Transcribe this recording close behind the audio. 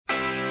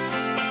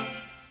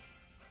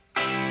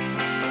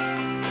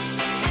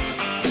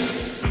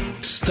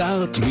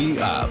סטארט מי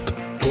אפ,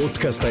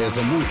 פודקאסט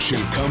היזמות של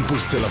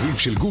קמפוס תל אביב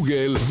של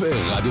גוגל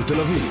ורדיו תל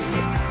אביב.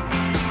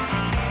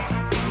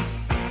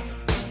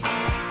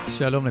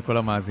 שלום לכל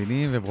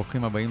המאזינים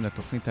וברוכים הבאים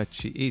לתוכנית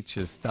התשיעית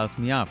של סטארט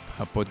מי אפ,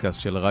 הפודקאסט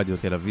של רדיו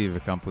תל אביב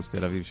וקמפוס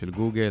תל אביב של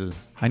גוגל.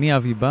 אני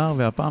אבי בר,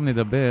 והפעם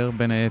נדבר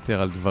בין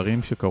היתר על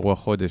דברים שקרו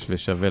החודש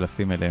ושווה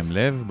לשים אליהם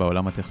לב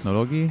בעולם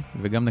הטכנולוגי,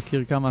 וגם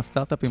נכיר כמה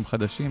סטארט-אפים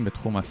חדשים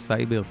בתחום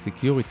הסייבר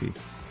סקיוריטי,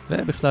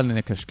 ובכלל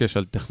נקשקש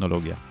על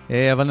טכנולוגיה.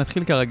 אבל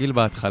נתחיל כרגיל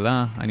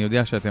בהתחלה. אני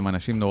יודע שאתם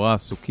אנשים נורא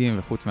עסוקים,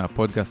 וחוץ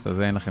מהפודקאסט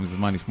הזה אין לכם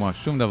זמן לשמוע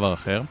שום דבר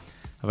אחר,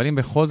 אבל אם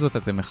בכל זאת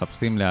אתם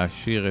מחפשים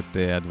להעשיר את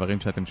הדברים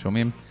שאתם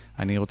שומעים,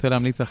 אני רוצה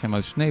להמליץ לכם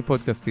על שני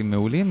פודקאסטים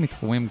מעולים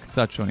מתחומים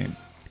קצת שונים.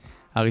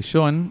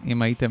 הראשון,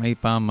 אם הייתם אי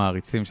פעם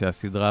מעריצים של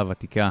הסדרה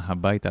הוותיקה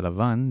הבית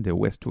הלבן, The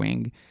West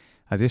Wing,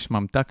 אז יש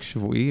ממתק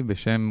שבועי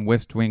בשם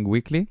West Wing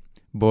Weekly,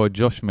 בו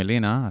ג'וש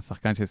מלינה,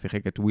 השחקן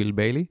ששיחק את וויל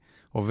ביילי,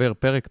 עובר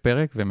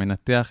פרק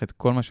ומנתח את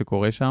כל מה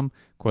שקורה שם,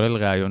 כולל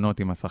ראיונות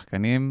עם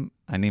השחקנים.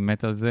 אני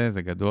מת על זה,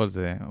 זה גדול,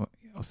 זה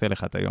עושה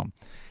לך את היום.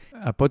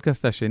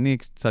 הפודקאסט השני,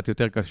 קצת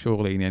יותר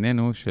קשור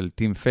לענייננו, של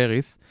טים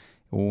פריס,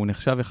 הוא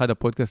נחשב אחד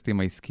הפודקאסטים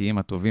העסקיים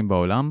הטובים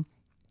בעולם,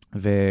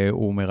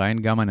 והוא מראיין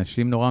גם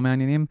אנשים נורא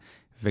מעניינים,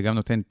 וגם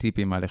נותן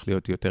טיפים על איך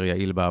להיות יותר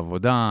יעיל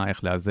בעבודה,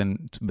 איך לאזן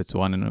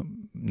בצורה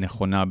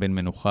נכונה בין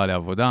מנוחה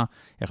לעבודה,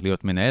 איך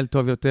להיות מנהל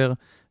טוב יותר,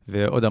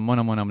 ועוד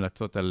המון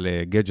המלצות על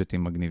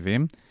גדג'טים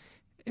מגניבים.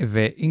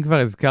 ואם כבר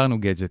הזכרנו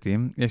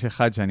גדג'טים, יש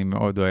אחד שאני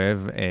מאוד אוהב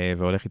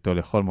והולך איתו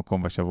לכל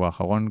מקום בשבוע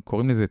האחרון,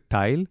 קוראים לזה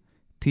טייל,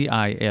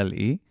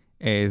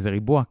 T-I-L-E, זה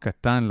ריבוע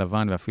קטן,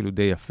 לבן ואפילו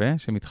די יפה,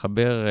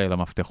 שמתחבר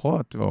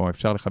למפתחות, או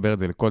אפשר לחבר את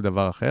זה לכל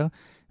דבר אחר,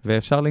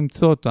 ואפשר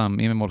למצוא אותם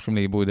אם הם הולכים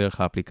לאיבוד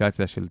דרך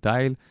האפליקציה של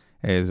טייל.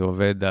 זה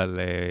עובד על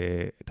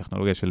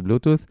טכנולוגיה של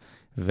בלוטות',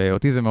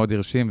 ואותי זה מאוד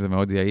הרשים, זה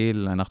מאוד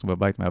יעיל. אנחנו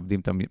בבית מאבדים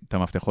את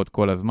המפתחות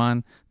כל הזמן,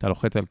 אתה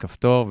לוחץ על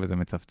כפתור וזה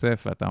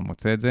מצפצף ואתה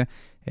מוצא את זה.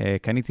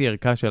 קניתי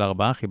ערכה של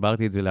 4,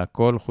 חיברתי את זה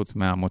להכל חוץ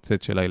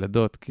מהמוצאת של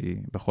הילדות, כי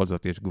בכל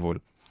זאת יש גבול.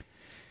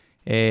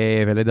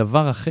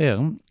 ולדבר אחר,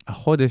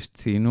 החודש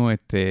ציינו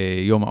את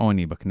יום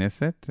העוני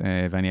בכנסת,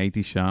 ואני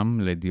הייתי שם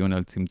לדיון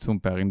על צמצום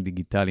פערים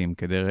דיגיטליים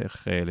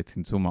כדרך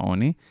לצמצום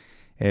העוני,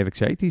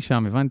 וכשהייתי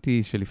שם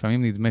הבנתי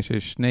שלפעמים נדמה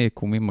שיש שני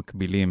יקומים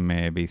מקבילים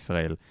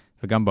בישראל,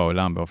 וגם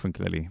בעולם באופן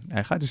כללי.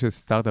 האחד של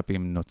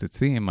סטארט-אפים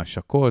נוצצים,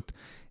 השקות,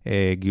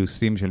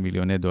 גיוסים של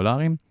מיליוני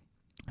דולרים,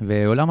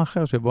 ועולם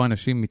אחר שבו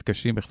אנשים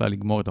מתקשים בכלל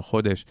לגמור את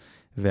החודש,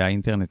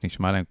 והאינטרנט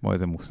נשמע להם כמו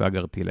איזה מושג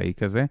ארטילאי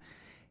כזה.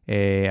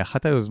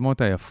 אחת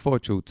היוזמות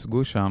היפות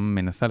שהוצגו שם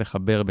מנסה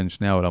לחבר בין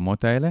שני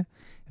העולמות האלה,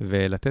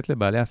 ולתת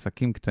לבעלי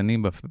עסקים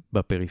קטנים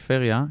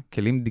בפריפריה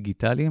כלים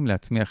דיגיטליים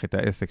להצמיח את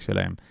העסק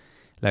שלהם.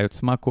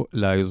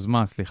 ליוזמה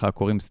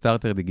קוראים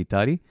סטארטר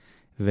דיגיטלי,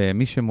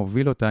 ומי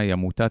שמוביל אותה היא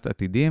עמותת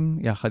עתידים,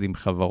 יחד עם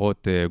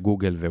חברות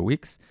גוגל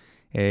וויקס.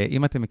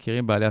 אם אתם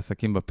מכירים בעלי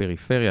עסקים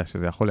בפריפריה,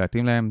 שזה יכול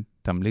להתאים להם,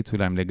 תמליצו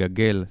להם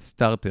לגגל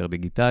סטארטר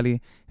דיגיטלי,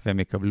 והם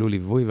יקבלו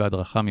ליווי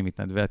והדרכה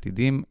ממתנדבי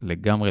עתידים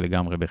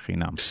לגמרי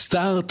בחינם.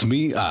 סטארט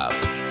מי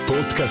אפ,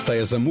 פודקאסט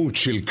היזמות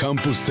של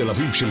קמפוס תל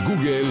אביב של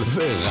גוגל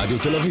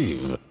ורדיו תל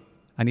אביב.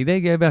 אני די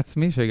גאה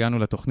בעצמי שהגענו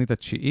לתוכנית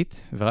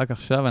התשיעית, ורק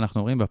עכשיו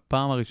אנחנו רואים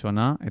בפעם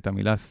הראשונה את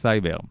המילה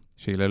סייבר,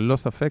 שהיא ללא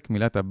ספק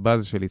מילת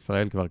הבאז של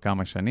ישראל כבר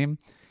כמה שנים,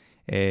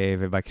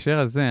 ובהקשר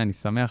הזה אני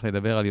שמח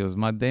לדבר על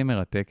יוזמה די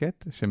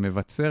מרתקת,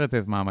 שמבצרת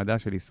את מעמדה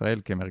של ישראל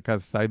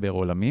כמרכז סייבר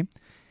עולמי,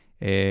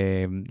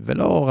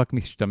 ולא רק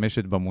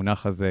משתמשת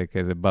במונח הזה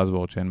כאיזה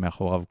buzzword שאין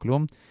מאחוריו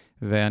כלום.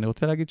 ואני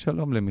רוצה להגיד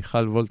שלום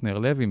למיכל וולטנר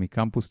לוי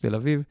מקמפוס תל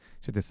אביב,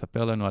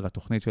 שתספר לנו על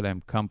התוכנית שלהם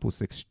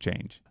קמפוס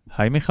אקסצ'יינג'.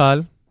 היי מיכל.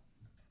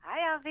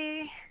 היי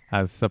אבי.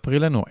 אז ספרי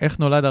לנו, איך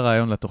נולד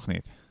הרעיון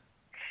לתוכנית?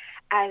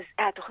 אז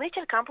התוכנית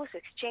של קמפוס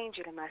אקסצ'יינג'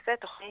 היא למעשה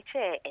תוכנית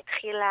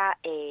שהתחילה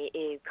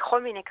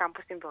בכל מיני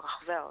קמפוסים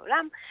ברחבי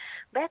העולם.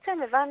 בעצם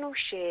הבנו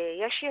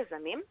שיש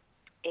יזמים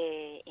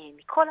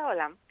מכל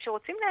העולם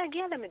שרוצים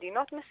להגיע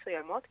למדינות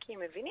מסוימות, כי הם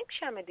מבינים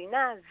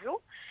שהמדינה הזו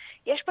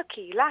יש בה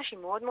קהילה שהיא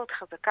מאוד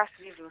חזקה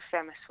סביב נושא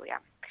מסוים.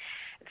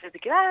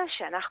 ובגלל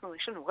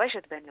יש לנו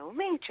רשת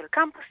בינלאומית של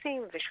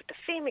קמפוסים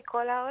ושותפים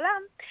מכל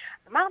העולם,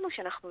 אמרנו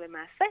שאנחנו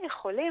למעשה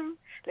יכולים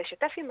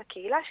לשתף עם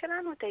הקהילה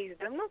שלנו את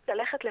ההזדמנות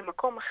ללכת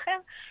למקום אחר,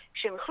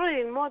 שהם יוכלו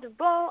ללמוד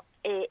בו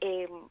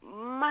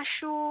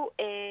משהו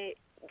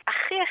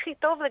הכי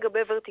טוב לגבי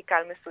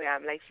ורטיקל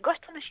מסוים, לפגוש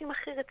את האנשים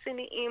הכי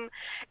רציניים,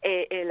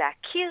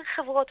 להכיר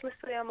חברות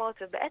מסוימות,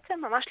 ובעצם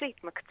ממש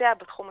להתמקצע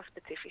בתחום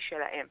הספציפי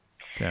שלהם.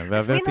 כן,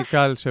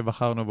 והוורטיקל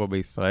שבחרנו בו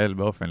בישראל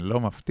באופן לא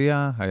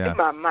מפתיע היה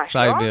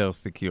סייבר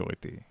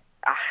סקיוריטי.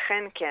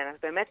 אכן כן, אז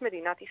באמת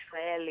מדינת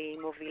ישראל היא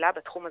מובילה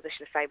בתחום הזה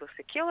של סייבר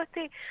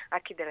סקיוריטי,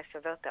 רק כדי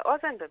לסבר את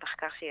האוזן,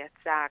 במחקר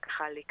שיצא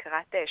ככה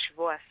לקראת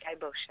שבוע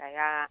הסייבר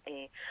שהיה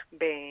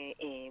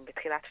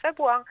בתחילת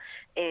פברואר,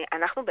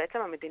 אנחנו בעצם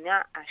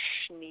המדינה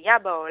השנייה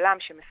בעולם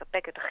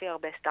שמספקת הכי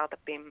הרבה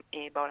סטארט-אפים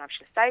בעולם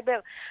של סייבר.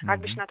 רק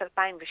בשנת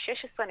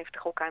 2016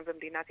 נפתחו כאן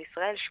במדינת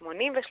ישראל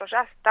 83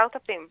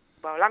 סטארט-אפים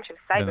בעולם של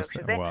סייבר,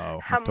 שזה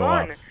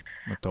המון.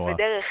 מטורף.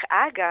 ודרך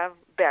אגב,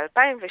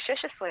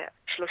 ב-2016,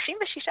 36%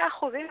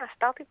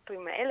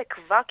 מהסטארט-אפים האלה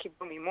כבר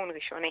קיבלו מימון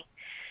ראשוני,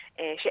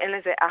 שאין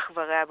לזה אח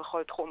ורע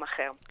בכל תחום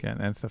אחר. כן,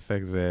 אין ספק,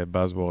 זה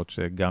Buzzword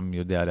שגם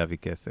יודע להביא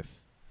כסף.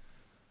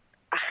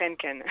 אכן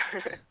כן.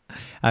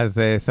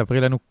 אז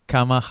ספרי לנו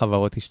כמה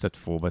חברות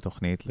השתתפו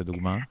בתוכנית,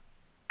 לדוגמה.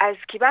 אז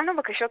קיבלנו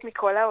בקשות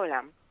מכל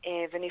העולם,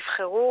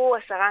 ונבחרו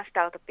 10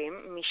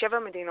 סטארט-אפים מ7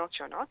 מדינות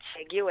שונות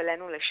שהגיעו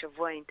אלינו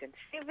לשבוע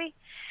אינטנסיבי.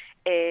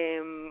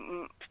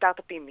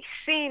 סטארט-אפים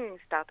מסין,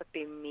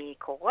 סטארט-אפים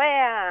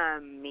מקוריאה,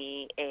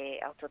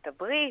 מארצות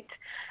הברית,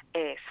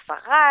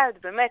 ספרד,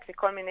 באמת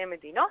מכל מיני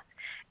מדינות,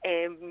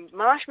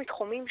 ממש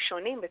מתחומים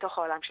שונים בתוך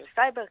העולם של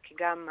סייבר, כי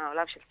גם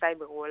העולם של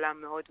סייבר הוא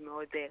עולם מאוד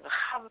מאוד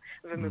רחב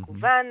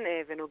ומגוון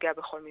ונוגע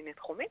בכל מיני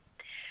תחומים.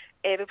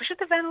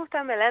 ופשוט הבאנו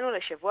אותם אלינו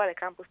לשבוע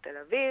לקמפוס תל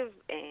אביב,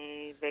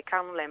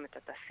 והכרנו להם את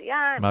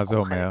התעשייה. מה זה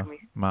אומר?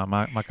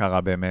 מה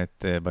קרה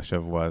באמת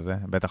בשבוע הזה?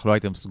 בטח לא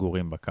הייתם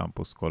סגורים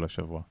בקמפוס כל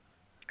השבוע.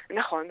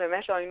 נכון,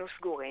 באמת לא היינו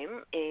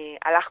סגורים.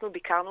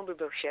 ביקרנו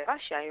בבאר שבע,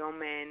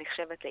 שהיום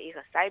נחשבת לעיר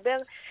הסייבר.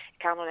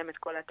 הכרנו להם את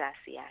כל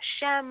התעשייה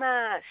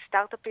שמה,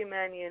 סטארט-אפים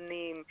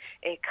מעניינים,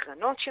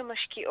 קרנות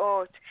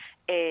שמשקיעות.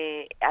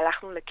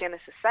 הלכנו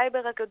לכנס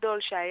הסייבר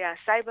הגדול שהיה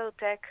סייבר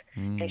טק,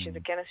 שזה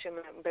כנס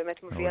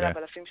שבאמת מביא אליו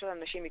אלפים של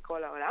אנשים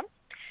מכל העולם.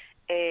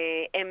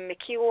 הם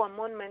הכירו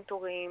המון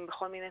מנטורים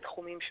בכל מיני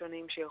תחומים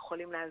שונים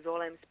שיכולים לעזור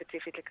להם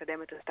ספציפית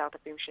לקדם את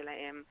הסטארט-אפים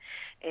שלהם,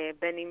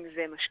 בין אם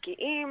זה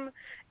משקיעים,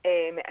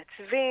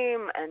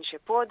 מעצבים, אנשי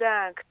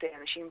פרודקט,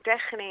 אנשים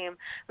טכניים.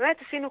 באמת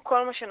עשינו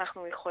כל מה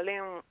שאנחנו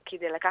יכולים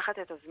כדי לקחת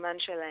את הזמן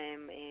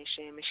שלהם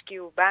שהם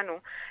השקיעו בנו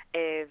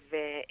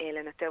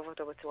ולנתב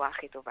אותו בצורה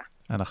הכי טובה.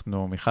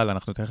 מיכל,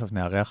 אנחנו תכף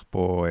נארח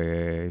פה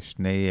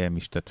שני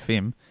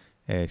משתתפים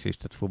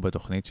שהשתתפו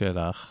בתוכנית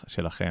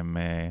שלכם,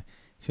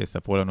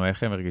 שיספרו לנו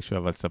איך הם הרגישו,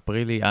 אבל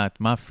ספרי לי,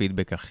 מה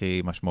הפידבק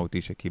הכי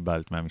משמעותי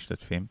שקיבלת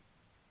מהמשתתפים?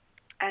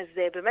 אז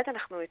באמת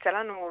יצא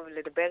לנו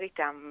לדבר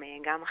איתם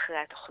גם אחרי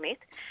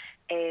התוכנית.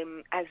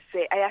 אז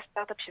היה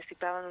סטארט-אפ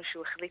שסיפר לנו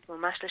שהוא החליט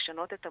ממש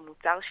לשנות את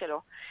המוצר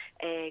שלו,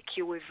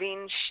 כי הוא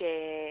הבין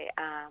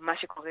שמה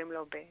שקוראים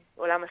לו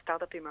בעולם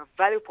הסטארט-אפים,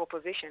 ה-value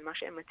proposition, מה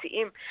שהם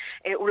מציעים,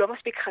 הוא לא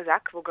מספיק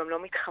חזק, והוא גם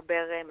לא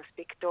מתחבר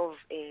מספיק טוב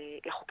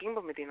לחוקים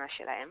במדינה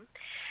שלהם.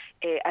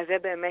 אז זה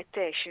באמת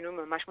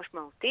שינוי ממש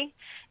משמעותי.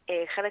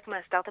 חלק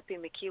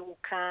מהסטארט-אפים הכירו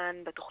כאן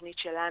בתוכנית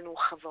שלנו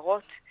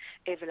חברות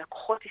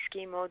ולקוחות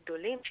עסקיים מאוד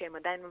גדולים, שהם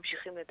עדיין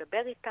ממשיכים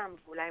לדבר איתם,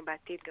 ואולי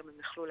בעתיד גם הם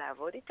יכלו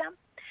לעבוד איתם.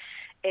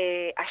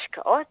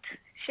 השקעות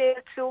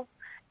שיצאו,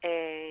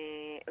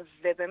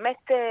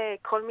 ובאמת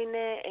כל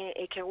מיני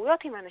היכרויות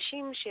עם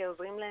אנשים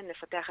שעוזרים להם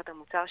לפתח את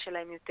המוצר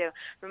שלהם יותר,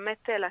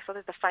 באמת לעשות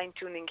את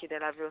הפיין-טיונינג כדי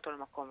להביא אותו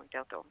למקום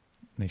יותר טוב.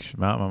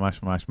 נשמע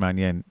ממש ממש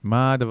מעניין.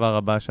 מה הדבר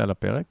הבא שעל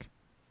הפרק?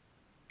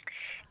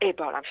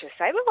 בעולם של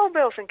סייבר או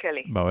באופן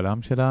כללי?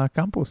 בעולם של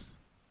הקמפוס.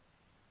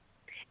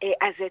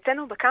 אז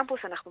אצלנו בקמפוס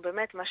אנחנו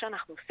באמת, מה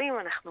שאנחנו עושים,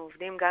 אנחנו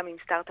עובדים גם עם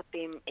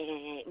סטארט-אפים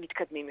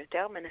מתקדמים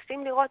יותר,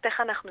 מנסים לראות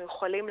איך אנחנו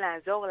יכולים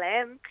לעזור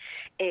להם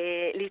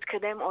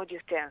להתקדם עוד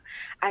יותר.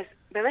 אז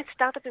באמת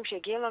סטארט-אפים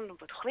שהגיעו לנו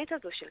בתוכנית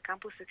הזו של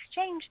קמפוס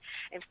אקסצ'יינג'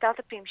 הם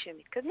סטארט-אפים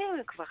שמתקדמים,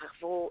 הם כבר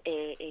עברו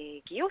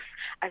גיוס,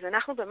 אז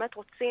אנחנו באמת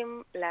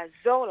רוצים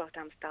לעזור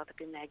לאותם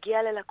סטארט-אפים,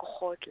 להגיע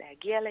ללקוחות,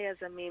 להגיע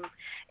ליזמים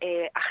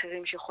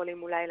אחרים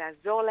שיכולים אולי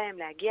לעזור להם,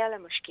 להגיע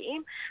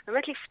למשקיעים,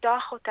 באמת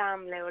לפתוח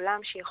אותם לעולם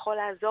שיכול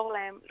לעזור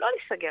להם, לא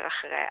להיסגר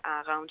אחרי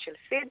הראונד של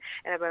סיד,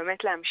 אלא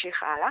באמת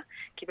להמשיך הלאה,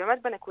 כי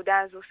באמת בנקודה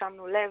הזו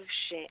שמנו לב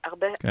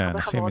שהרבה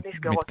חברות נסגרות.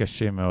 כן, אנשים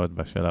מתקשים מאוד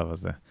בשלב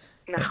הזה.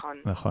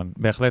 נכון. נכון.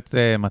 בהחלט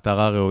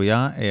מטרה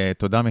ראויה.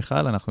 תודה מיכל,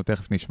 אנחנו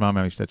תכף נשמע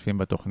מהמשתתפים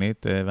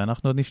בתוכנית,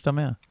 ואנחנו עוד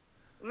נשתמע.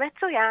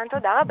 מצוין,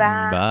 תודה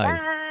רבה.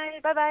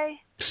 ביי. ביי ביי.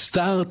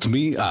 סטארט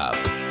מי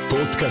אפ,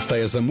 פודקאסט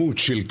היזמות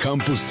של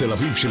קמפוס תל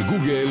אביב של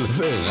גוגל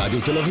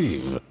ורדיו תל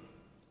אביב.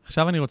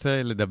 עכשיו אני רוצה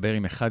לדבר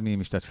עם אחד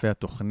ממשתתפי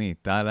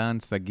התוכנית, אהלן,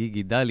 שגיא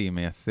גידלי,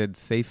 מייסד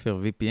סייפר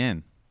VPN.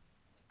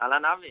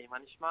 אהלן אבי, מה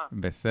נשמע?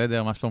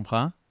 בסדר, מה שלומך?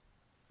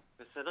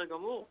 בסדר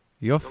גמור.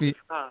 יופי.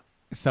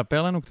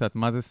 ספר לנו קצת,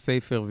 מה זה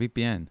סייפר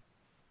VPN?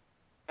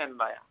 אין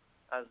בעיה.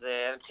 אז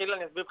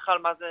אני אסביר בכלל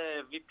מה זה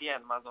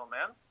VPN, מה זה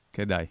אומר.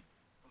 כדאי.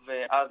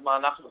 ואז מה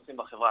אנחנו עושים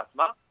בחברה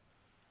עצמה.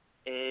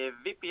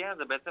 VPN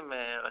זה בעצם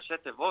ראשי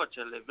תיבות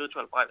של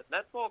Virtual Private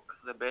Network,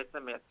 זה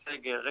בעצם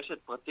מייצג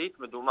רשת פרטית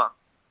מדומה.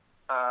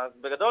 אז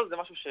בגדול זה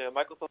משהו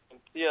שמייקרוסופט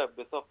המציאה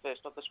בסוף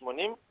שנות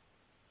ה-80,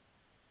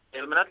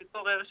 על מנת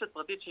ליצור רשת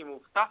פרטית שהיא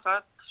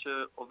מאובטחת,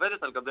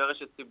 שעובדת על גבי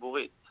רשת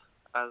ציבורית.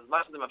 אז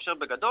מה שזה מאפשר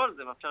בגדול,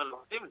 זה מאפשר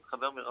לעובדים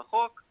להתחבר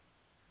מרחוק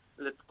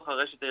לתוך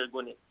הרשת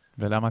הארגונית.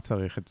 ולמה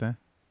צריך את זה?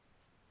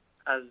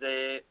 אז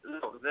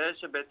לא, זה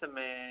שבעצם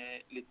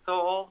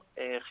ליצור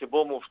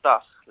חיבור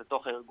מאובטח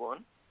לתוך הארגון,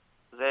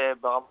 זה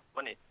ברמה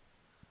ארגונית.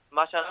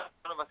 מה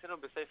שאנחנו עשינו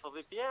בסייפר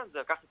VPN זה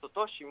לקחת את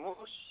אותו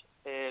שימוש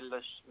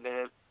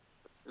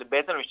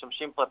בעצם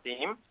למשתמשים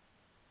פרטיים,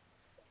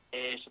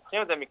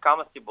 שצריכים את זה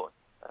מכמה סיבות.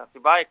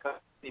 הסיבה העיקרית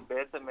היא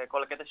בעצם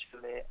כל הקטע של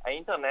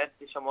האינטרנט,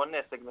 יש המון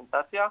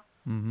סגמנטציה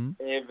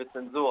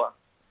וצנזורה.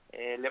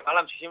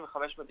 למעלה מ-65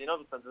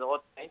 מדינות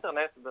וצנזורות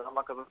האינטרנט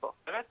ברמה כזאת או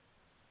אחרת.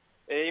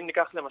 אם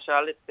ניקח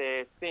למשל את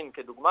סין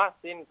כדוגמה,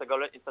 סין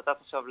אתה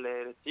טס עכשיו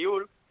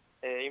לטיול,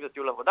 אם זה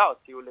טיול עבודה או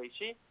טיול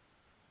אישי,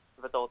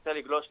 ואתה רוצה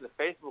לגלוש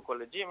לפייסבוק או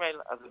לג'ימייל,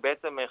 אז זה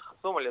בעצם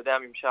חסום על ידי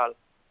הממשל.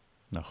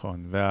 נכון,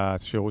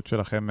 והשירות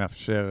שלכם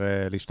מאפשר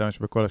להשתמש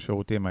בכל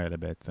השירותים האלה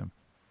בעצם.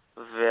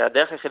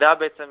 והדרך היחידה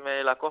בעצם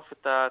לעקוף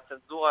את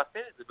הצנזורה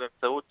הסינית זה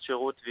באמצעות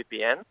שירות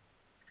VPN,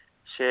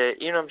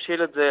 שאם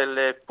נמשיל את זה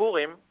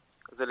לפורים,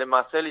 זה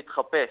למעשה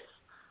להתחפש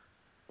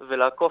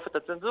ולעקוף את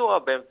הצנזורה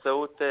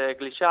באמצעות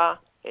גלישה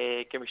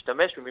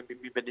כמשתמש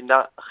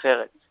במדינה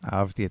אחרת.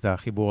 אהבתי את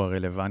החיבור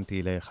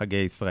הרלוונטי לחגי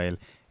ישראל.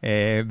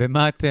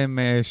 במה אתם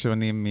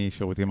שונים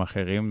משירותים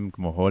אחרים,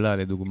 כמו הולה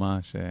לדוגמה,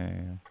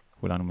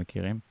 שכולנו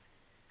מכירים?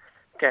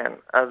 כן,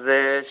 אז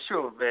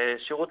שוב,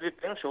 שירות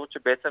VPN הוא שירות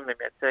שבעצם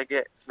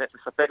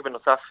מספק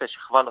בנוסף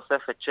שכבה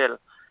נוספת של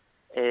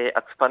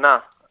הצפנה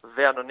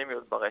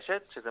ואנונימיות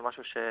ברשת, שזה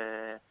משהו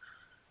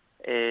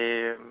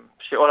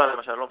שאולה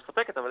למשל לא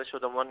מספקת, אבל יש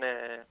עוד המון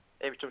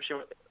משתמשים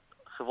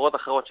חברות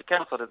אחרות שכן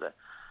עושות את זה.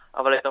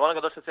 אבל היתרון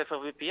הגדול של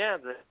ספר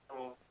VPN זה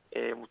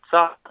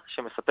מוצר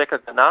שמספק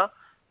הגנה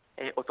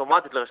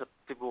אוטומטית לרשתות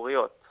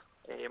ציבוריות.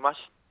 מה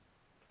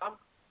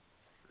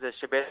זה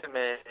שבעצם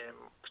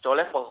כשאתה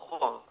הולך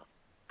ברחוב,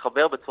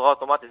 תחבר בצורה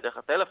אוטומטית דרך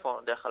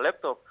הטלפון, דרך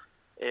הלפטופ,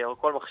 או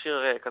כל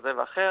מכשיר כזה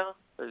ואחר,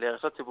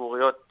 לרשתות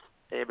ציבוריות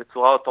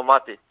בצורה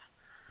אוטומטית.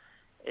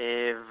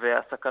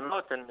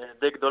 והסכנות הן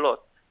די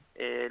גדולות.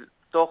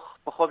 תוך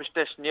פחות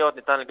משתי שניות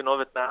ניתן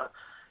לגנוב את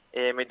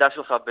המידע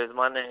שלך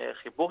בזמן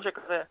חיבור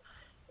שכזה.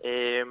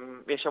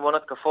 יש המון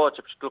התקפות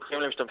שפשוט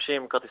לוקחים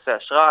למשתמשים כרטיסי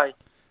אשראי,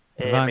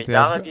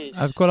 מידע רגיש.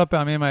 אז כל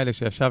הפעמים האלה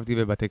שישבתי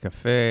בבתי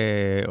קפה,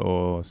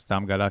 או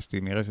סתם גלשתי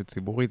מרשת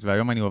ציבורית,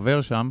 והיום אני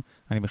עובר שם,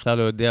 אני בכלל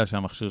לא יודע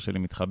שהמכשיר שלי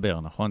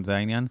מתחבר, נכון? זה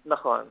העניין?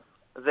 נכון.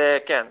 זה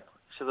כן,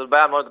 שזו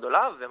בעיה מאוד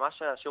גדולה, ומה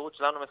שהשירות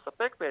שלנו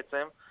מספק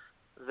בעצם,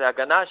 זה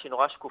הגנה שהיא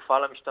נורא שקופה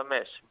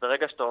למשתמש.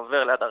 ברגע שאתה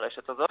עובר ליד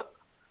הרשת הזאת,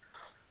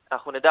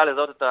 אנחנו נדע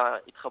לזהות את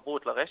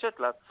ההתחברות לרשת,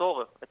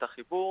 לעצור את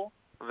החיבור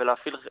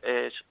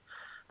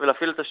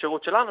ולהפעיל את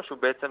השירות שלנו, שהוא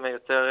בעצם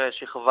יוצר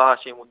שכבה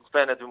שהיא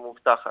מוצפנת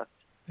ומובטחת.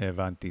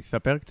 הבנתי.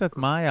 ספר קצת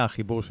מה היה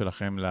החיבור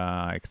שלכם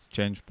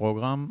ל-Exchange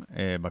Program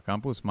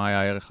בקמפוס, מה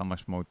היה הערך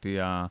המשמעותי,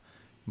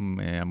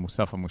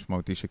 המוסף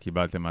המשמעותי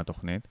שקיבלתם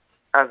מהתוכנית?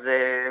 אז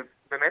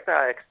באמת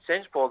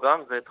ה-Exchange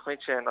Program זה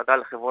תוכנית שנועדה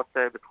לחברות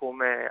בתחום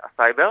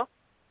הסייבר,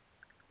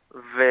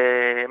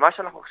 ומה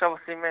שאנחנו עכשיו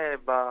עושים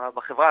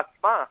בחברה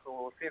עצמה, אנחנו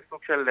עושים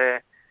סוג של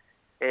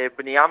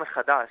בנייה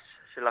מחדש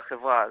של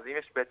החברה. אז אם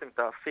יש בעצם את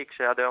האפיק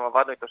שעד היום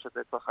עבדנו איתו,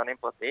 שזה צרכנים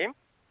פרטיים,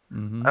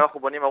 היום אנחנו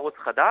בונים ערוץ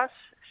חדש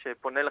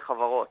שפונה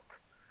לחברות.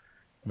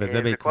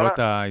 וזה בעקבות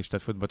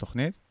ההשתתפות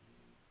בתוכנית?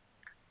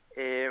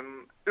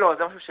 לא,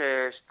 זה משהו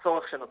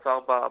צורך שנוצר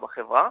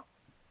בחברה,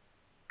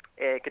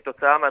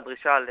 כתוצאה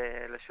מהדרישה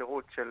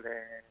לשירות של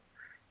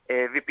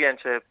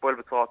VPN שפועל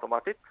בצורה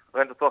אוטומטית.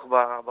 ראינו את הצורך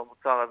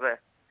במוצר הזה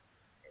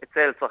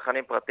אצל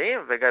צרכנים פרטיים,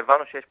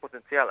 והבנו שיש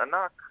פוטנציאל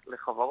ענק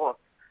לחברות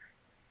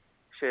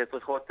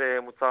שצריכות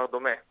מוצר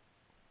דומה.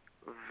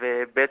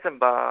 ובעצם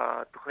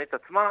בתוכנית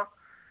עצמה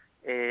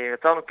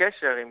יצרנו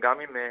קשר גם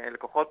עם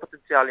לקוחות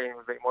פוטנציאליים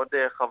ועם עוד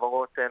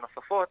חברות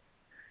נוספות,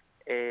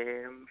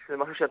 שזה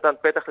משהו שנתן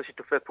פתח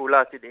לשיתופי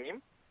פעולה עתידיים,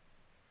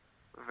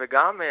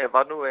 וגם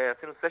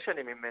עשינו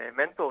סשנים עם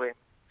מנטורים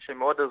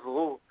שמאוד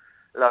עזרו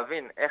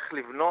להבין איך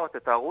לבנות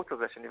את הערוץ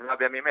הזה שנבנה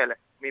בימים אלה,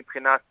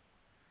 מבחינת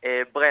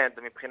ברנד,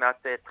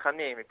 מבחינת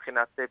תכנים,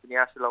 מבחינת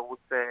בנייה של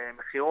ערוץ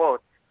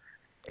מחירות,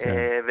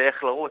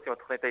 ואיך לרוץ עם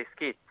התוכנית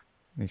העסקית.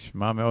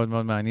 נשמע מאוד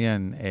מאוד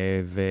מעניין.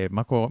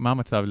 ומה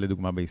המצב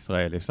לדוגמה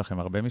בישראל? יש לכם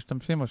הרבה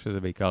משתמשים או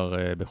שזה בעיקר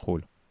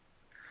בחול?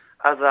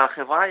 אז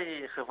החברה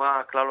היא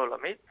חברה כלל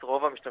עולמית,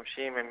 רוב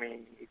המשתמשים הם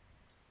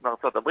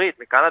מארצות הברית,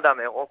 מקנדה,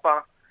 מאירופה.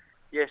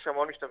 יש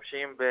המון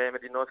משתמשים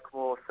במדינות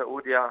כמו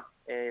סעודיה,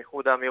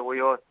 איחוד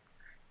האמירויות,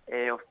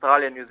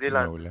 אוסטרליה, ניו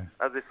זילנד. מעולה.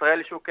 אז ישראל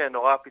היא שוק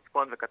נורא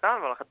פצפון וקטן,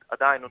 אבל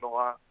עדיין הוא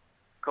נורא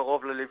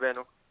קרוב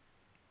לליבנו.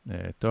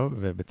 טוב,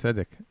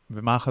 ובצדק.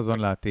 ומה החזון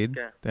לעתיד?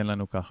 כן. תן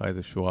לנו ככה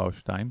איזה שורה או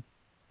שתיים.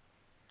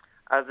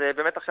 אז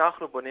באמת עכשיו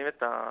אנחנו בונים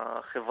את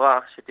החברה,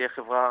 שתהיה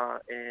חברה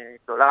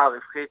גדולה,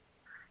 רווחית,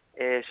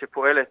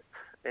 שפועלת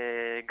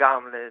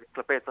גם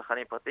כלפי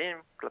צרכנים פרטיים,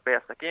 כלפי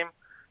עסקים,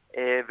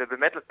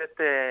 ובאמת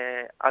לתת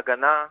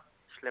הגנה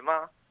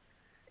שלמה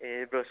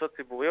ברשתות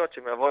ציבוריות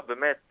שמהוות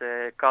באמת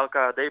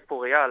קרקע די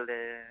פוריה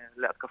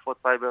להתקפות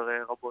סייבר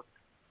רבות.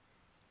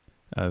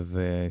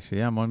 אז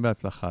שיהיה המון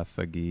בהצלחה,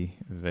 סגי,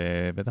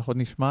 ובטח עוד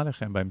נשמע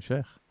עליכם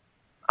בהמשך.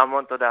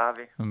 המון תודה,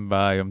 אבי.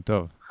 ביי, יום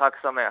טוב. חג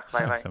שמח,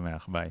 ביי ביי. חג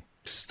שמח, ביי.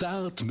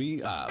 סטארט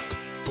מי אפ,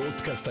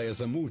 פודקאסט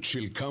היזמות של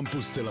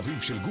קמפוס תל אביב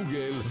של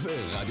גוגל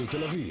ורדיו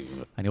תל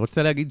אביב. אני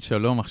רוצה להגיד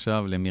שלום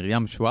עכשיו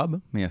למרים שוואב,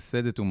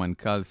 מייסדת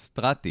ומנכ"ל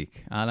סטרטיק.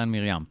 אהלן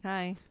מרים.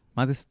 היי.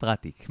 מה זה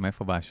סטרטיק?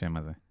 מאיפה בא השם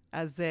הזה?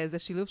 אז זה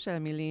שילוב של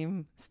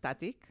המילים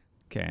סטטיק.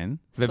 כן,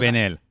 ובן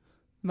אל.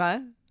 מה?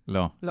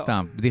 לא,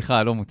 סתם,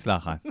 בדיחה לא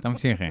מוצלחת.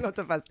 תמשיכי. לא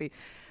תפסתי.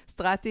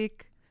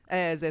 סטרטיק,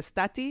 זה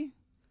סטטי,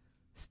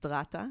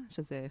 סטרטה,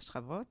 שזה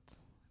שכבות,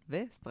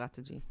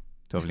 וסטרטג'י.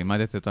 טוב,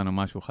 לימדת אותנו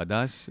משהו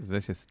חדש,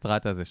 זה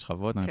שסטרטה זה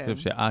שכבות, אני חושב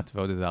שאת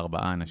ועוד איזה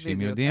 4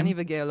 אנשים יודעים. אני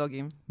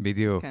וגיאולוגים.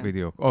 בדיוק,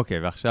 בדיוק. אוקיי,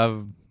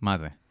 ועכשיו, מה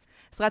זה?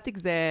 סטרטיק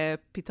זה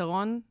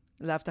פתרון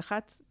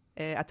להבטחת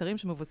אתרים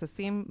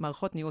שמבוססים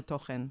מערכות ניהול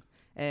תוכן.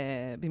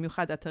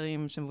 במיוחד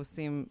אתרים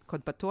שמבוססים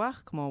קוד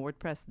פתוח, כמו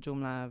וורדפרס,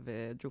 ג'ומלה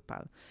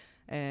ודרופל.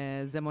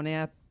 זה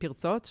מונע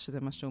פרצות,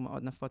 שזה משהו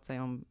מאוד נפוץ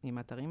היום עם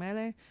האתרים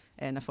האלה,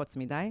 נפוץ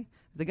מדי.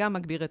 זה גם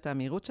מגביר את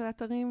המהירות של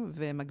האתרים,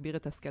 ומגביר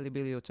את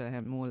הסקליביליות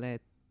שלהם מול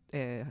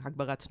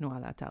הגברת תנועה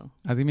לאתר.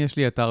 אז אם יש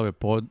לי אתר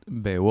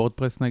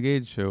בוורדפרס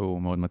נגיד,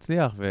 שהוא מאוד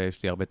מצליח,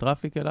 ויש לי הרבה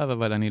טראפיק אליו,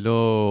 אבל אני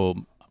לא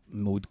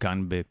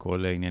מעודכן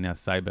בכל ענייני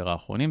הסייבר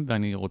האחרונים,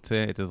 ואני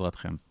רוצה את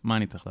עזרתכם. מה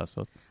אני צריך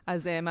לעשות?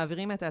 אז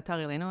מעבירים את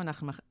האתר אלינו,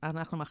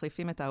 אנחנו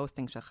מחליפים את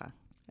ההוסטינג שלך.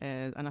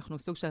 אנחנו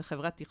סוג של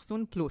חברת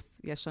אחסון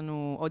פלוס. יש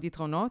לנו עוד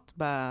יתרונות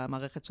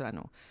במערכת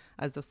שלנו.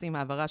 אז עושים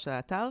העברה של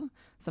האתר,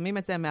 שמים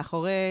את זה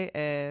מאחורי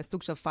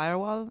סוג של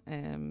firewall.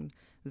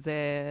 זה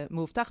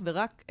מאובטח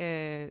ורק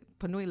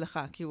פנוי לך,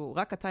 כי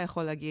רק אתה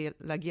יכול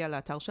להגיע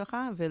לאתר שלך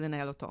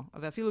ולנהל אותו,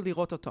 ואפילו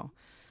לראות אותו.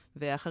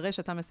 ואחרי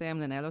שאתה מסיים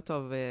לנהל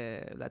אותו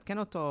ולעדכן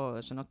אותו,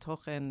 לשנות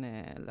תוכן,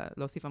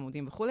 להוסיף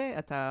עמודים וכו',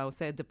 אתה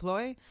עושה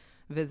deploy,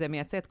 וזה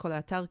מייצא את כל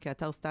האתר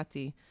כאתר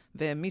סטטי,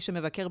 ומי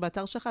שמבקר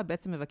באתר שלך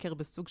בעצם מבקר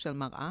בסוג של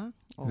מראה.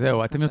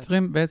 זהו, אתם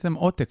יוצרים בעצם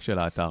עותק של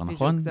האתר,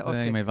 נכון? בדיוק, זה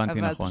עותק. אם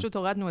הבנתי נכון. אבל פשוט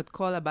הורדנו את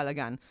כל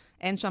הבלגן.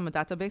 אין שם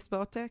דאטאבייס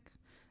בעותק.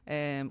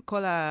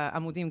 כל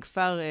העמודים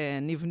כבר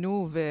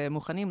נבנו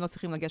ומוכנים, לא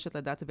צריכים לגשת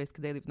לדאטאבייס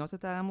כדי לבנות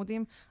את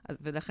העמודים,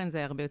 ולכן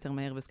זה הרבה יותר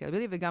מהר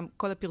וסקלבילי, וגם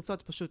כל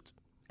הפרצות פשוט,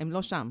 הם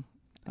לא שם.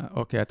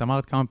 אוקיי, את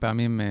אמרת כמה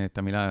פעמים את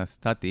המילה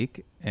סטטיק,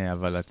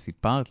 אבל את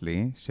סיפרת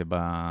לי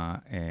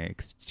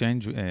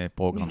שב-Exchange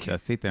פרוגרם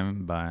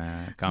שעשיתם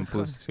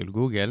בקמפוס של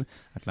גוגל,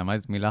 את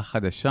למדת מילה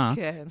חדשה,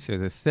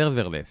 שזה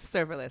serverless.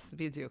 serverless,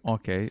 בדיוק.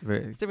 אוקיי.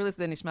 serverless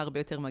זה נשמע הרבה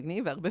יותר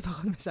מגניב, והרבה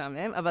פחות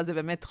משעמם, אבל זה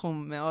באמת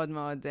תחום מאוד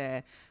מאוד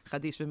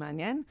חדיש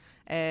ומעניין.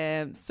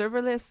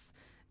 serverless,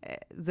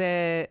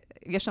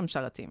 יש שם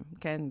שרתים,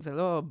 כן? זה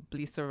לא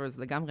בלי servers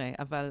לגמרי,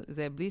 אבל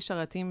זה בלי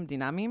שרתים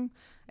דינמיים,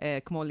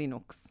 כמו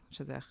לינוקס,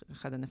 שזה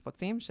אחד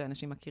הנפוצים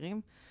שאנשים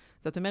מכירים.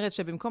 זאת אומרת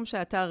שבמקום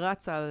שהאתר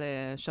רץ על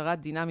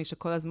שרת דינמי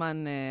שכל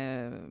הזמן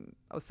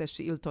עושה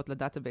שאילתות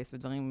לדאטאבייס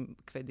ודברים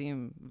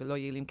כבדים ולא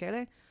יעילים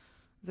כאלה,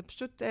 זה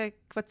פשוט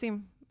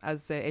קבצים.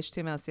 אז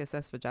HTML,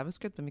 CSS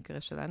ו-JavaScript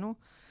במקרה שלנו.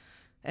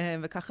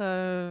 וככה,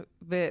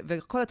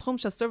 וכל התחום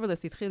של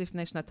serverless התחיל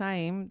לפני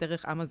 2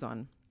 דרך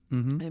אמזון.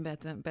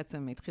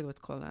 בעצם התחילו את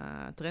כל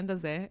הטרנד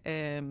הזה,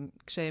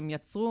 כשהם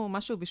יצרו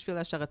משהו בשביל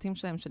השרתים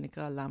שלהם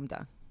שנקרא למדה.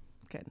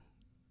 כן.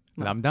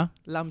 למדה?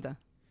 למדה.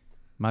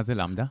 מה זה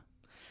למדה?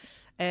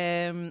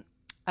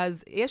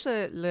 אז יש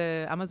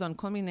לאמזון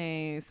כל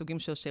מיני סוגים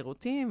של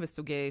שירותים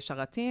וסוגי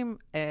שרתים.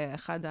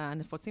 אחד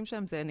הנפוצים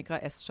שלהם זה נקרא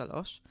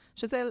S3,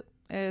 שזה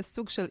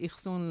סוג של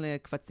אחסון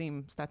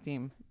לקבצים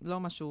סטטיים, לא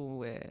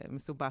משהו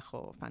מסובך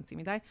או פאנסי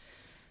מדי.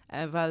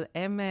 אבל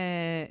הם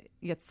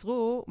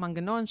יצרו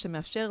מנגנון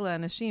שמאפשר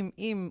לאנשים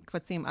עם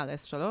קבצים על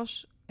S3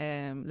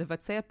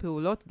 לבצע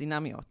פעולות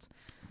דינמיות.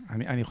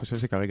 אני חושב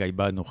שכרגע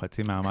איבדנו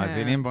חצי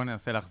מהמאזינים, בואו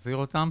ננסה להחזיר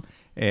אותם.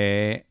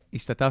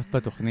 השתתפת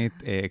בתוכנית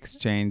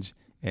Exchange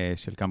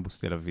של קמפוס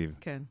תל אביב.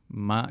 כן.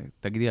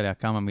 תגידי עליה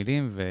כמה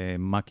מילים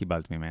ומה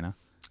קיבלת ממנה.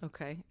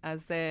 אוקיי,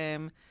 אז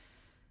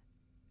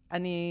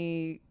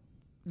אני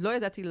לא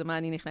ידעתי למה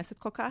אני נכנסת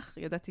כל כך,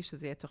 ידעתי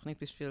שזה יהיה תוכנית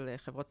בשביל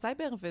חברות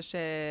סייבר,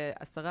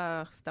 ש10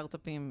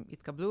 סטארט-אפים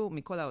התקבלו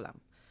מכל העולם.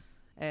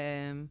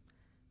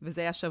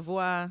 וזה היה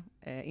שבוע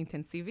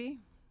אינטנסיבי,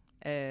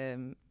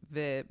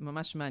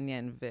 וממש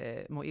מעניין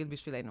ומועיל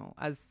בשבילנו.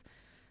 אז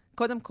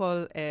קודם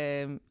כל,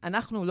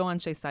 אנחנו לא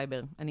אנשי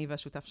סייבר, אני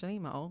והשותף שלי,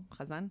 מאור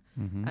חזן,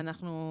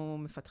 אנחנו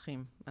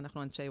מפתחים,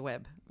 אנחנו אנשי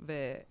ווב,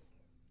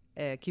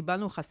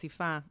 וקיבלנו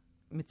חשיפה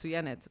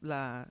מצוינת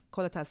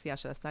לכל התעשייה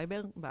של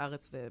הסייבר,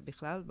 בארץ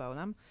ובכלל,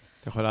 בעולם.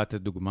 אתה יכולה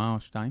לתת דוגמה או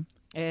 2?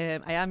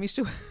 היה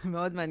מישהו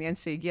מאוד מעניין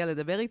שהגיע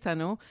לדבר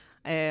איתנו,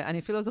 אני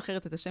אפילו לא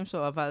זוכרת את השם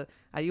שלו, אבל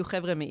היו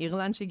חבר'ה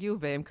מאירלנד שהגיעו,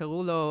 והם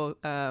קראו לו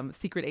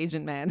Secret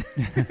Agent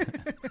Man,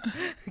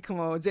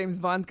 כמו ג'יימס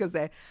בונד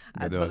כזה.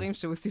 הדברים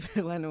שהוא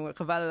סיפר לנו,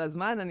 חבל על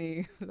הזמן,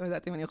 אני לא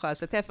יודעת אם אני יכולה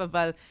לשתף,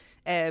 אבל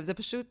זה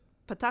פשוט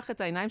פתח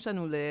את העיניים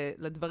שלנו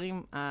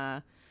לדברים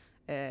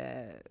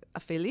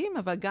אפלים,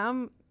 אבל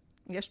גם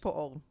יש פה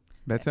אור.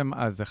 בעצם,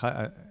 אז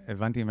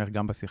הבנתי ממך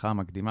גם בשיחה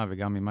המקדימה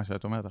וגם ממה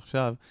שאת אומרת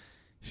עכשיו,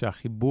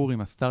 שהחיבור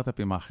עם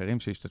הסטארט-אפים האחרים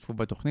שהשתתפו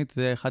בתוכנית,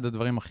 זה אחד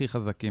הדברים הכי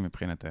חזקים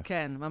מבחינתך.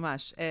 כן,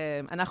 ממש.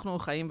 אנחנו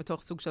חיים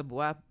בתוך סוג של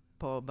בועה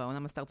פה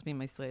בעולם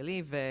הסטארט-אפים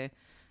הישראלי,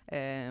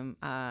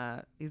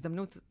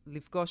 וההזדמנות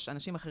לפגוש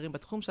אנשים אחרים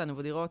בתחום שלנו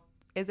ולראות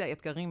איזה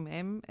האתגרים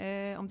הם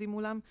עומדים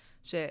מולם,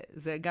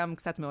 שזה גם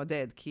קצת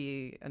מעודד,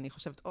 כי אני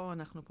חושבת,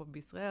 אנחנו פה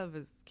בישראל,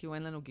 וכאילו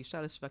אין לנו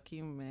גישה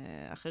לשווקים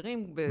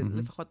אחרים,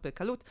 לפחות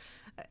בקלות,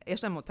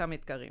 יש להם אותם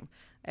אתגרים.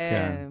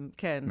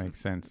 כן,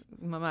 make sense.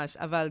 ממש,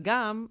 אבל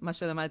גם מה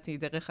שלמדתי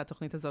דרך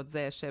התוכנית הזאת,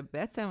 זה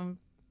שבעצם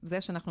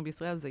זה שאנחנו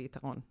בישראל זה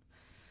יתרון.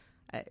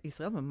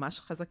 ישראל ממש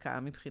חזקה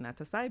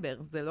מבחינת הסייבר,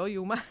 זה לא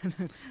יאומן.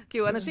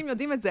 כאילו, אנשים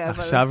יודעים את זה,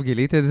 אבל... עכשיו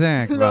גילית את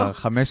זה? כבר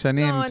 5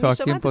 שנים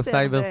צועקים פה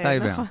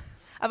סייבר.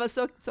 אבל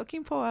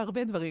צועקים פה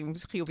הרבה דברים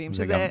חיוביים,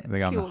 שזה... זה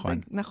גם נכון.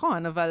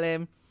 נכון, אבל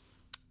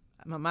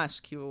ממש,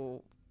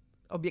 כאילו,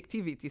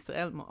 אובייקטיבית,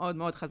 ישראל מאוד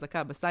מאוד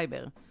חזקה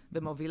בסייבר,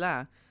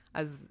 במובילה,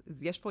 אז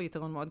יש פה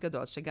יתרון מאוד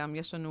גדול, שגם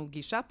יש לנו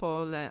גישה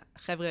פה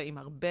לחבר'ה עם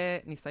הרבה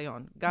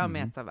ניסיון, גם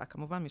מהצבא,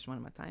 כמובן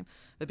מ-8200,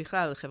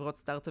 ובכלל חברות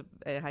סטארט-אפ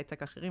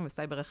הייטק אחרים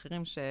וסייבר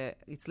אחרים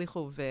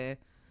שהצליחו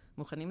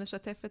ומוכנים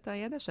לשתף את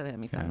הידע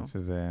שלהם איתנו. כן,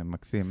 שזה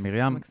מקסים.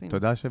 מרים,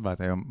 תודה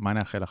שבאת היום. מה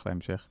נאחל לך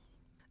להמשך?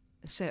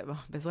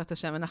 בעזרת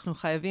השם, אנחנו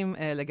חייבים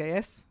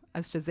לגייס,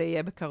 אז שזה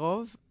יהיה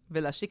בקרוב,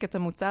 ולהשיק את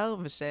המוצר,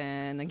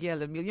 ושנגיע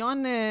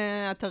למיליון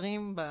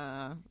אתרים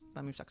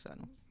בממשק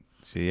שלנו.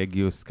 שיהיה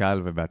גיוס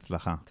קל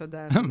ובהצלחה.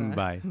 תודה.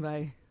 ביי.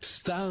 ביי.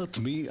 סטארט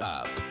מי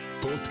אפ,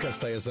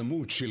 פודקאסט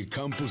היזמות של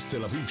קמפוס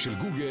תל אביב של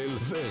גוגל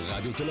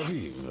ורדיו תל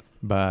אביב.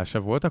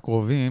 בשבועות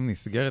הקרובים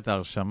נסגרת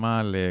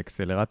ההרשמה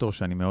לאקסלרטור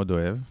שאני מאוד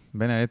אוהב,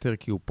 בין היתר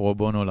כי הוא פרו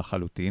בונו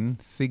לחלוטין,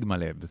 סיגמה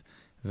לבס.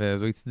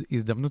 וזו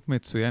הזדמנות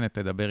מצוינת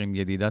לדבר עם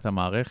ידידת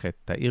המערכת,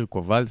 תאיר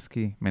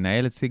קובלסקי,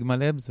 מנהלת סיגמה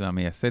לבס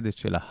והמייסדת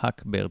של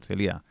ההאק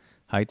בהרצליה.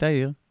 היי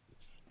תאיר.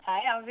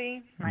 היי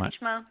אבי, מה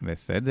נשמע?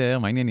 בסדר,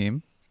 מה העניינים?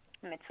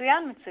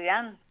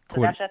 מצוין.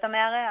 תודה שאתה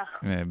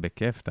מארח.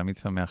 בכיף, תמיד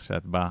שמח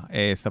שאת באה.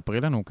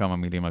 ספרי לנו כמה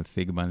מילים על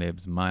סיגמה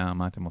לבס,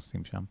 מה אתם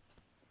עושים שם?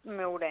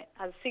 מעולה.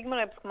 אז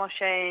סיגמה לבס, כמו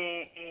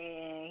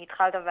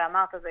שהתחלת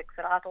ואמרת, זה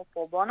אקסלרטור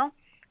פרו בונו.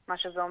 מה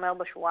שזה אומר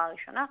בשורה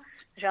הראשונה,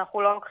 זה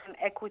שאנחנו לא לוקחים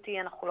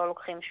אקוויטי, אנחנו לא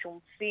לוקחים שום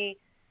פי,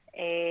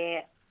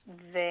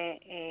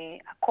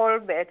 והכל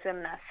בעצם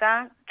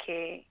נעשה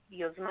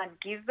כיוזמת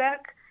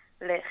גיבבק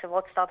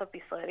לחברות סטארט-אפ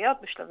ישראליות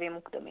בשלבים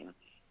מוקדמים.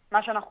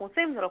 מה שאנחנו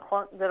עושים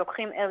זה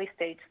לוקחים early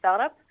stage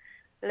startup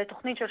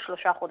לתוכנית של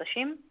 3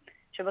 חודשים,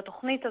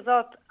 שבתוכנית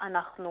הזאת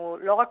אנחנו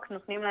לא רק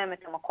נותנים להם את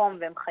המקום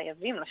והם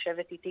חייבים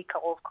לשבת איתי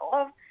קרוב,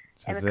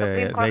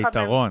 זה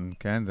יתרון,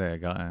 כן?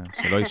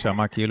 שלא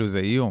יישמע כאילו זה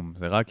איום,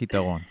 זה רק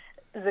יתרון.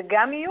 זה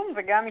גם איום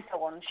וגם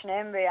יתרון,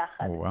 שניהם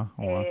ביחד.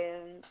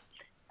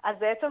 אז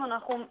בעצם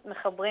אנחנו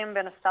מחברים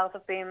בין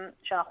הסטארט-אפים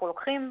שאנחנו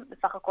לוקחים,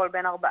 בסך הכל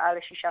בין 4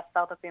 ל-6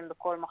 סטארט-אפים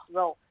בכל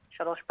מחזור,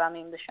 3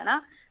 פעמים בשנה,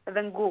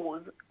 לבין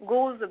גורוז.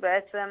 גורוז זה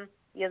בעצם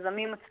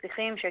יזמים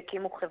מצליחים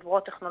שהקימו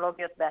חברות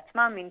טכנולוגיות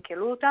בעצמם,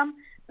 מנכלו אותם,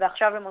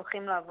 ועכשיו הם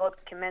הולכים לעבוד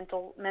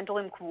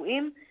כמנטורים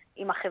קבועים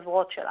עם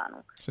החברות שלנו.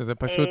 שזה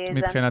פשוט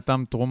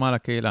מבחינתם תרומה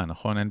לקהילה,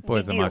 נכון? אין פה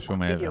איזה משהו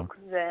מעבר. בדיוק.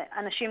 זה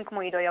אנשים כמו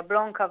עידו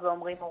יבלונקה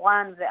ועומרי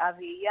מורן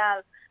ואבי אייל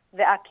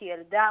ואקי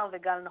אלדר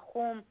וגל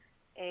נחום,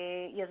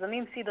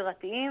 יזמים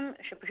סדרתיים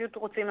שפשוט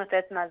רוצים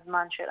לתת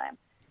מהזמן שלהם.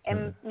 הם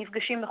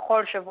נפגשים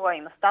בכל שבוע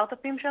עם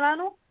הסטארט-אפים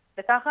שלנו,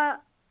 וככה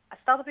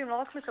הסטארט-אפים לא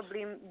רק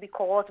מקבלים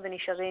ביקורות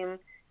ונשארים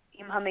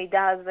עם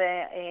המידע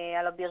הזה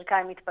על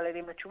הברכיים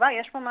מתפללים לתשובה,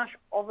 יש ממש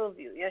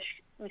overview,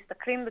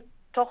 מסתכלים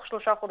בתוך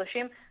 3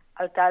 חודשים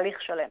על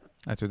תהליך שלם.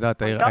 את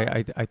יודעת,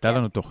 הייתה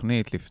לנו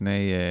תוכנית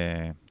לפני,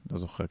 לא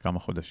זוכר כמה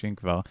חודשים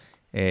כבר,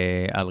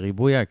 על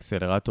ריבוי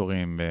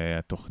האקסלרטורים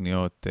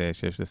והתוכניות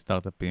שיש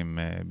לסטארט-אפים,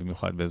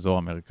 במיוחד באזור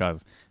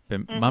המרכז.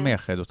 מה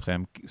מייחד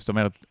אתכם? זאת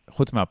אומרת,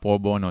 חוץ מהפרו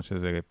בונו,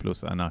 שזה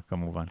פלוס ענק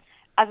כמובן.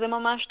 אז זה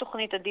ממש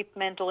תוכנית הדיפ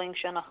מנטורינג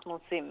שאנחנו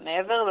עושים.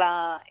 מעבר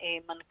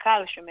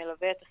למנכ"ל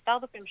שמלווה את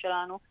הסטארט-אפים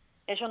שלנו,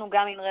 יש לנו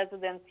גם in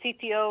resident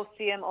CTO,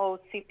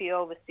 CMO, CPO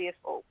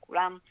ו-CFO,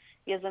 כולם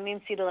יזמים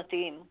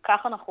סדרתיים.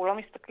 כך אנחנו לא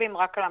מסתכלים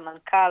רק על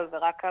המנכ"ל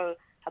ורק על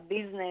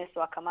הביזנס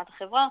או הקמת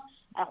החברה,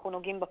 אנחנו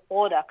נוגעים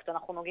בפרודקט,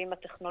 אנחנו נוגעים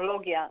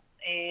בטכנולוגיה.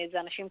 זה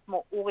אנשים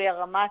כמו אורי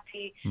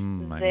הרמתי,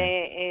 זה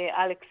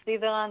אלכס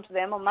ליברנט,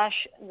 והם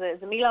ממש,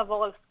 זה מי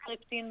לעבור על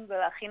סקריפטים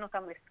ולהכין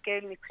אותם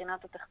לסקייל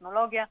מבחינת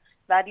הטכנולוגיה,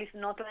 ועד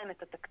לבנות להם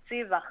את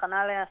התקציב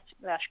וההכנה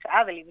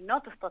להשקעה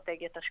ולבנות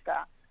אסטרטגיית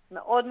השקעה.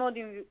 מאוד מאוד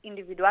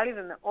אינדיבידואלי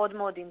ומאוד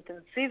מאוד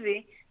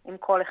אינטנסיבי עם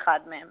כל אחד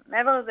מהם.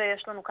 מעבר לזה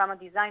יש לנו כמה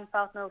דיזיין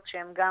פרטנרס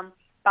שהם גם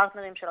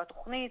פרטנרים של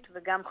התוכנית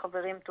וגם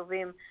חברים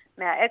טובים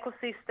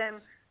מהאקוסיסטם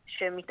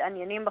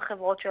שמתעניינים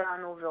בחברות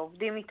שלנו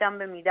ועובדים איתם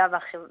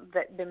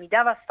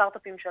במידה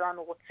והסטארט-אפים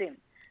שלנו רוצים.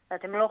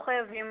 ואתם לא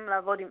חייבים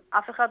לעבוד עם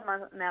אף אחד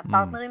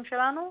מהפרטנרים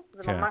שלנו,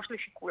 זה ממש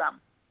לשיקולם.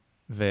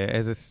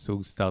 ואיזה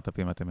סוג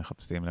סטארט-אפים אתם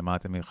מחפשים? למה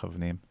אתם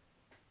מכוונים?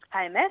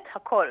 האמת,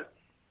 הכל.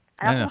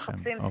 אנחנו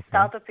מחפשים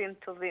סטארט-אפים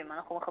טובים,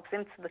 אנחנו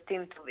מחפשים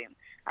צוותים טובים.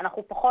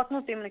 אנחנו פחות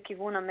נוטים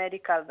לכיוון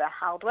המדיקל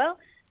וההארדוור,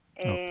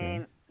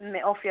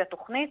 מאופי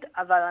התוכנית,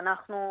 אבל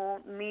אנחנו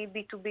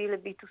מ-B2B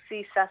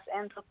ל-B2C, SaaS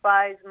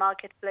Enterprise,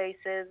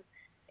 Marketplaces,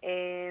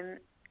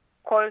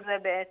 כל זה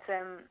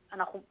בעצם,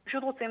 אנחנו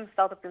פשוט רוצים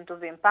סטארט-אפים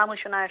טובים. פעם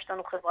ראשונה יש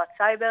לנו חברת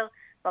סייבר,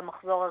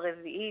 במחזור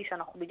הרביעי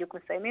שאנחנו בדיוק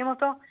מסיימים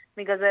אותו,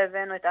 בגלל זה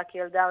הבאנו את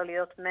אקי אלדר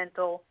להיות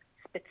מנטור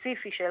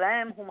ספציפי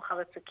שלהם, הוא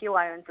מחר את Secure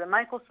Irons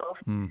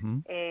למייקרוסופט,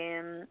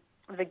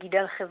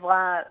 וגידל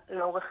חברה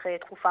לאורך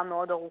תקופה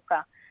מאוד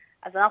ארוכה.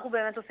 אז אנחנו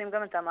באמת עושים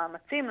גם את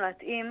המאמצים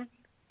להתאים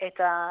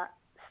את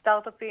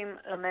הסטארט-אפים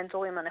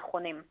למנטורים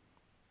הנכונים.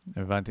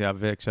 הבנתי,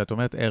 וכשאת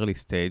אומרת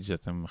early stage,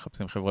 אתם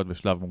מחפשים חברות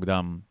בשלב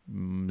מוקדם,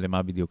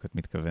 למה בדיוק את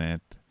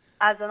מתכוונת?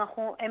 אז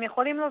הם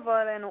יכולים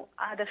לבוא אלינו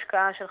עד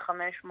השקעה של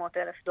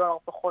 $500,000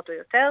 פחות או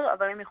יותר,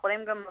 אבל הם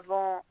יכולים גם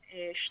לבוא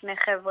שני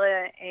חבר'ה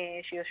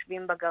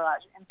שיושבים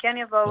בגראז'. הם כן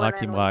יבואו אלינו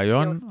רק עם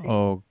רעיון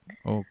או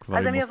כבר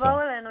עם מוצר? אז הם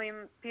יבואו אלינו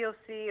עם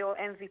POC או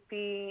MVP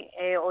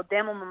או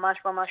דמו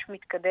ממש ממש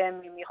מתקדם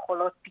עם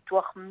יכולות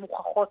פיתוח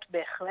מוכחות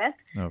בהחלט.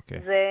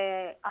 זה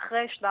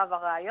אחרי שלב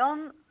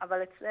הרעיון,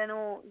 אבל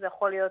אצלנו זה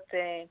יכול להיות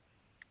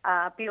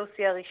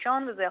ה-POC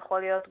הראשון, וזה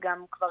יכול להיות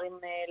גם כבר עם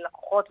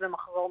לקוחות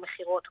ומחזור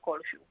מחירות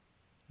כלשהו.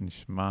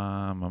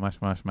 נשמע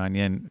ממש ממש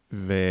מעניין.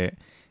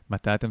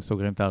 ומתי אתם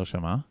סוגרים את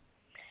ההרשמה?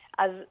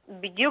 אז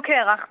בדיוק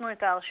הערכנו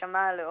את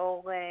ההרשמה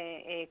לאור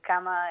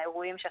כמה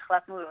אירועים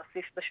שהחלטנו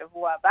להוסיף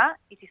בשבוע הבא.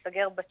 היא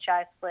תיסגר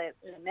ב-19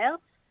 למרץ,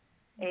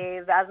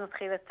 ואז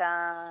נתחיל את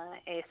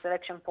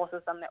ה-selection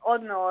process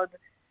המאוד מאוד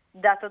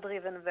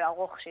data-driven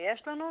וארוך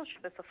שיש לנו,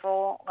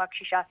 שבסופו רק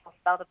 16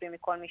 סטארט-אפים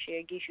מכל מי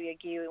שיגישו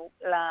יגיעו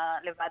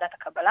לוועדת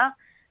הקבלה,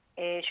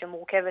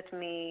 שמורכבת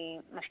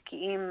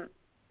ממשקיעים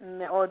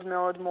מאוד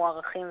מאוד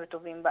מוערכים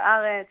וטובים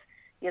בארץ,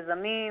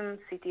 יזמים,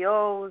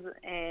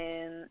 CTOs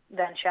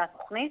ואנשי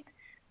התוכנית,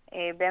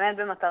 באמת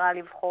במטרה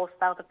לבחור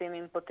סטארט-אפים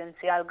עם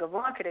פוטנציאל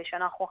גבוה, כדי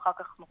שאנחנו אחר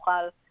כך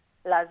נוכל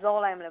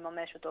לעזור להם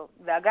לממש אותו.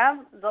 ואגב,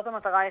 זאת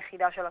המטרה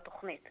היחידה של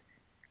התוכנית.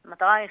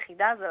 המטרה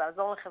היחידה זה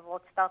לעזור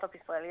לחברות סטארט-אפ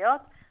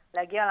ישראליות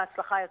להגיע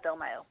להצלחה יותר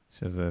מהר.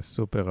 שזה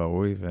סופר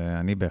ראוי,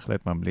 ואני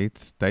בהחלט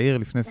ממליץ. תאיר,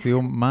 לפני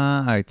סיום,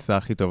 מה העצה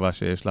הכי טובה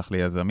שיש לך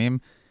ליזמים,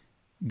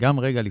 גם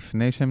רגע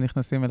לפני שהם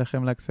נכנסים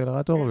אליכם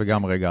לאקסלרטור,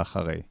 וגם רגע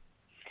אחרי?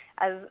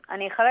 אז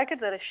אני אחלק את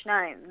זה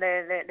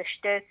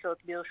לשתי עצות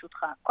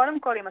ברשותך. קודם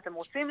כל, אם אתם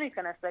רוצים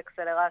להיכנס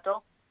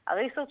לאקסלרטור,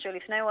 הריסרצ'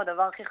 שלפני הוא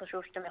הדבר הכי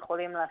חשוב שאתם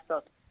יכולים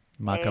לעשות.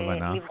 מה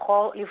הכוונה?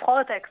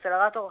 לבחור את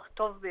האקסלרטור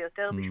הטוב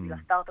ביותר בשביל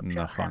הסטארט-אפ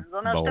שלכם. זה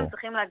אומר שאתם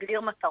צריכים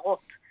להגדיר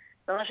מטרות.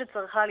 זה אומר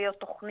שצריכה להיות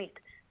תוכנית,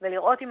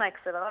 ולראות אם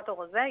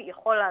האקסלרטור הזה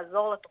יכול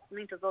לעזור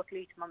לתוכנית הזאת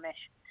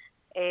להתממש.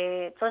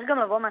 צריך גם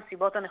לבוא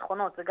מהסיבות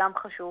הנכונות, זה גם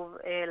חשוב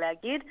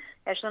להגיד.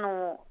 יש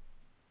לנו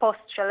פוסט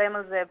שלם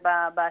על זה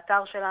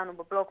באתר שלנו,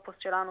 בבלוג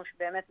פוסט שלנו,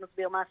 שבאמת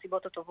מסביר מה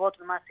הסיבות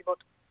הטובות ומה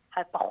הסיבות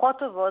הפחות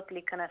טובות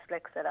להיכנס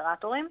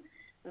לאקסלרטורים.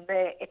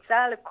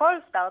 ועצה לכל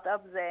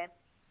סטארט-אפ זה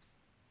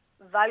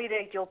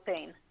validate your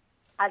pain.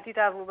 אל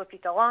תתאהבו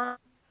בפתרון,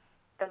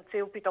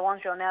 תמציאו פתרון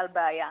שעונה על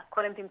בעיה.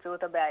 קודם תמצאו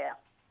את הבעיה.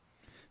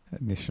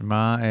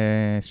 נשמע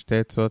שתי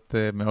עצות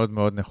מאוד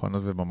מאוד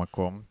נכונות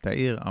ובמקום.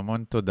 תאיר,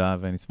 המון תודה,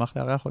 ונשמח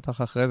לארח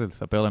אותך אחרי זה,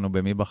 לספר לנו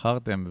במי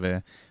בחרתם,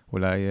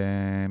 ואולי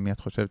מי את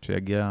חושבת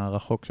שיגיע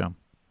רחוק שם.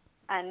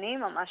 אני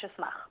ממש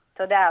אשמח.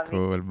 תודה, אבי.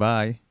 קול,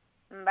 ביי.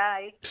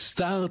 ביי.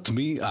 סטארט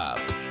מי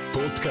אפ,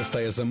 פודקאסט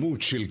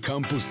היזמות של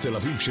קמפוס תל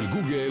אביב של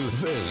גוגל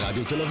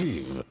ורדיו תל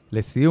אביב.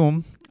 לסיום,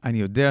 אני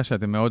יודע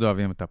שאתם מאוד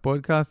אוהבים את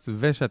הפודקאסט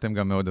ושאתם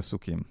גם מאוד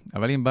עסוקים.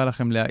 אבל אם בא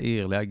לכם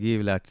להעיר,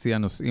 להגיב, להציע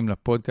נושאים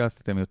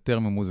לפודקאסט, אתם יותר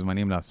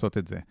ממוזמנים לעשות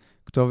את זה.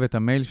 כתובת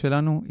המייל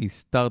שלנו היא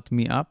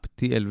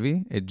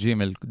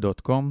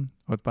startmeuptlv@gmail.com.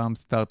 עוד פעם,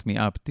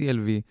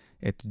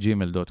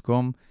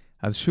 startmeuptlv@gmail.com.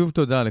 אז שוב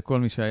תודה לכל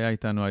מי שהיה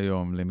איתנו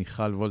היום,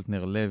 למיכל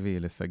וולטנר לוי,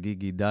 לסגי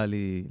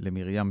גידלי,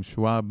 למרים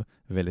שוואב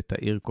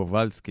ולתאיר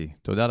קובלסקי.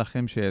 תודה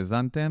לכם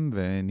שהאזנתם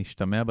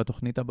ונשתמע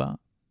בתוכנית הבאה.